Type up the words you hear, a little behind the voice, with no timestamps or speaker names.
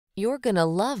You're gonna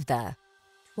love the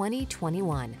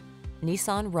 2021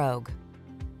 Nissan Rogue.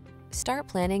 Start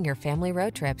planning your family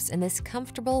road trips in this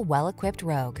comfortable, well-equipped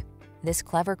Rogue. This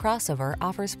clever crossover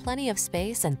offers plenty of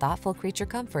space and thoughtful creature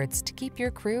comforts to keep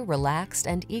your crew relaxed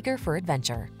and eager for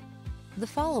adventure. The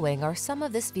following are some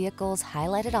of this vehicle's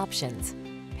highlighted options: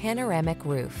 panoramic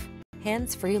roof,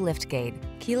 hands-free liftgate,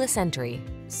 keyless entry,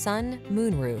 sun,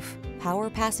 moonroof, power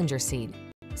passenger seat,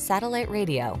 satellite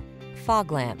radio,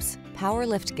 fog lamps, power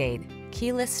liftgate,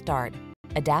 keyless start,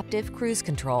 adaptive cruise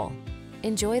control.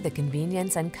 Enjoy the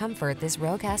convenience and comfort this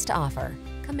Rogue has to offer.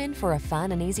 Come in for a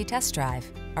fun and easy test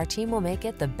drive. Our team will make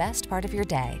it the best part of your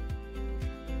day.